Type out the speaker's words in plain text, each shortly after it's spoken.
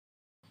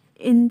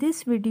In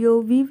this video,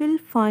 we will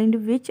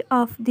find which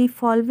of the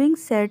following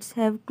sets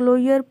have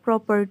closure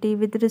property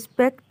with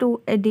respect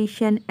to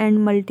addition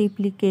and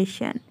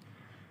multiplication.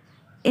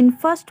 In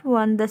first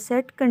one, the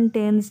set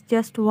contains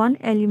just one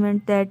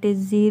element, that is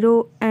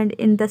 0, and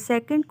in the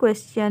second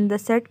question, the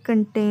set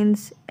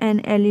contains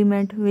an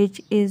element which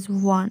is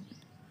 1.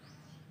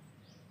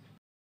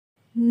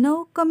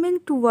 Now coming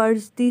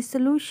towards the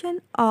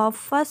solution of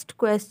first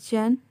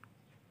question.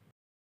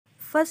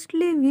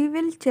 Firstly, we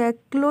will check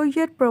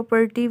closure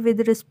property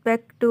with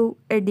respect to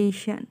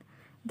addition.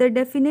 The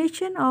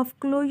definition of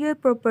closure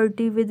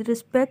property with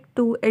respect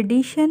to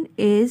addition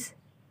is: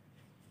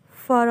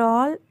 for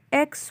all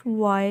x,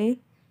 y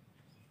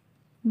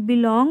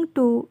belong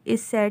to a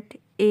set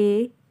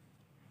A,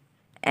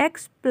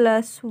 x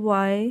plus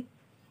y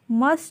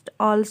must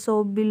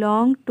also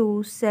belong to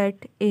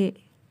set A.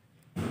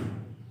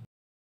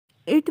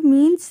 It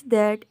means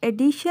that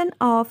addition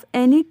of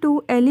any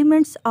two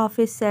elements of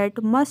a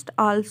set must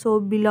also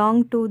belong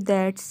to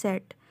that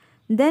set.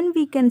 Then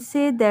we can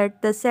say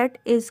that the set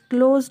is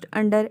closed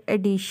under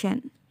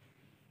addition.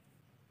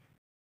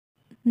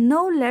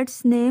 Now let's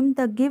name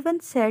the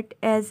given set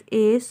as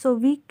A, so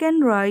we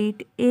can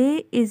write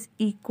A is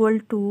equal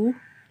to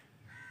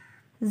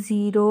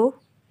 0.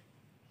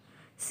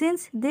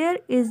 Since there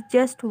is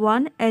just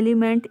one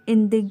element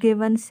in the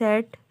given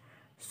set,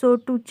 so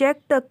to check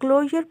the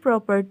closure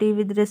property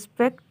with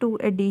respect to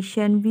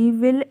addition, we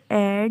will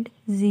add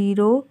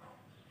 0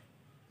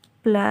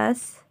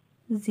 plus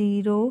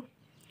 0,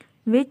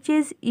 which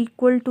is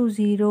equal to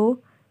 0,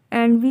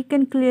 and we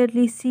can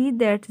clearly see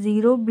that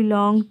 0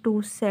 belongs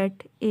to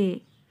set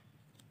A.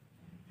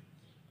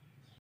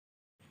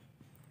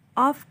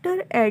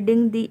 After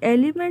adding the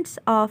elements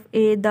of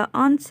A, the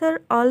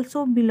answer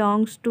also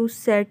belongs to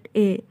set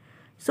A.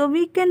 So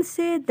we can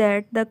say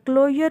that the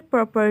closure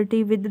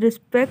property with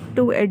respect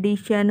to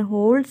addition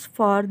holds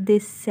for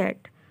this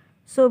set.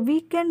 So we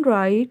can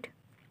write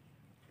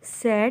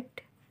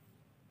set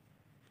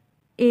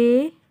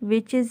A,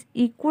 which is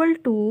equal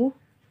to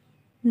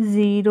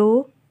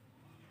 0,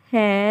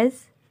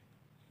 has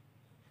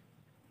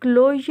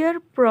closure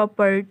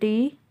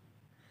property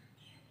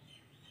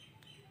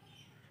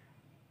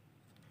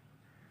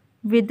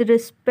with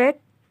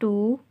respect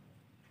to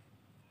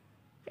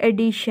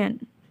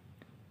addition.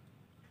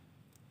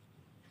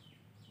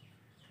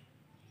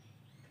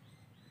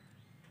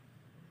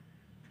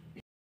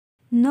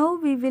 Now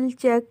we will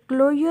check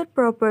closure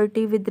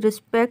property with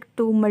respect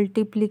to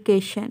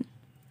multiplication.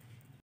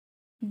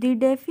 The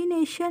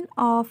definition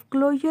of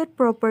closure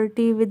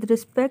property with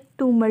respect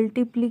to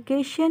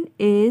multiplication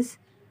is: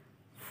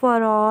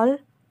 for all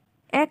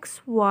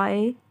x,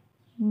 y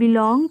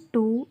belong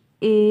to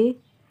A,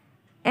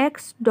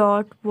 x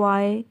dot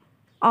y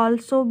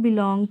also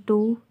belong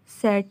to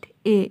set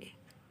A.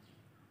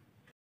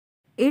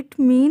 It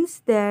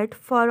means that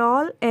for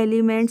all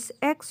elements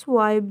x,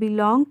 y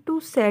belong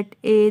to set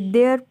A,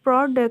 their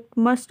product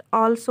must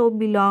also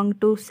belong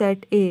to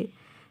set A.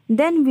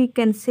 Then we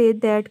can say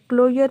that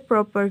closure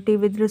property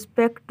with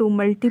respect to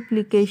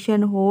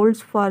multiplication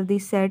holds for the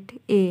set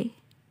A.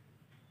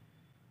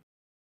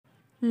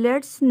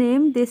 Let's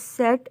name this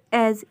set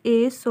as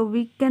A, so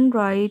we can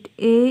write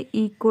A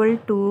equal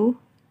to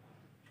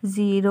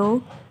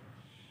 0.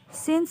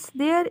 Since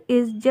there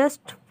is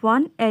just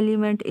one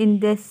element in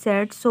this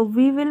set, so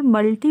we will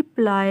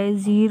multiply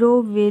 0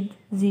 with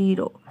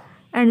 0.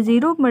 And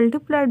 0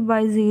 multiplied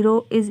by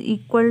 0 is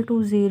equal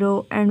to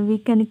 0, and we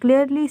can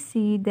clearly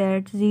see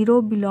that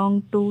 0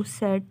 belongs to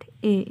set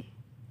A.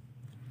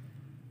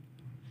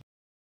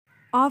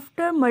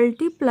 After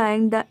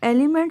multiplying the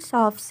elements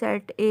of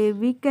set A,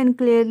 we can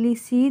clearly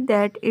see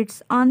that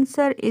its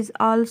answer is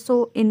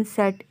also in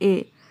set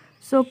A.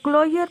 So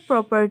closure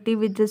property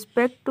with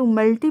respect to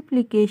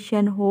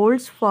multiplication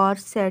holds for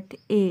set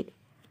A.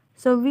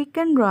 So we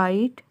can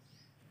write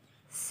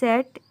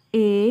set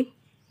A,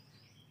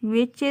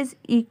 which is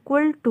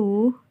equal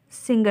to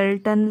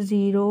singleton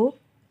 0,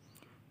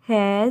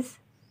 has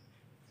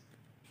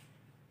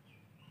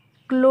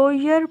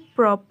closure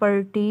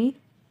property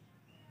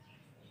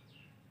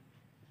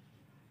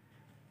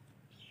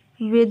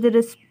with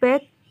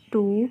respect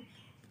to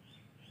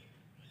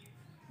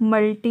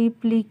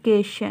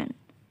multiplication.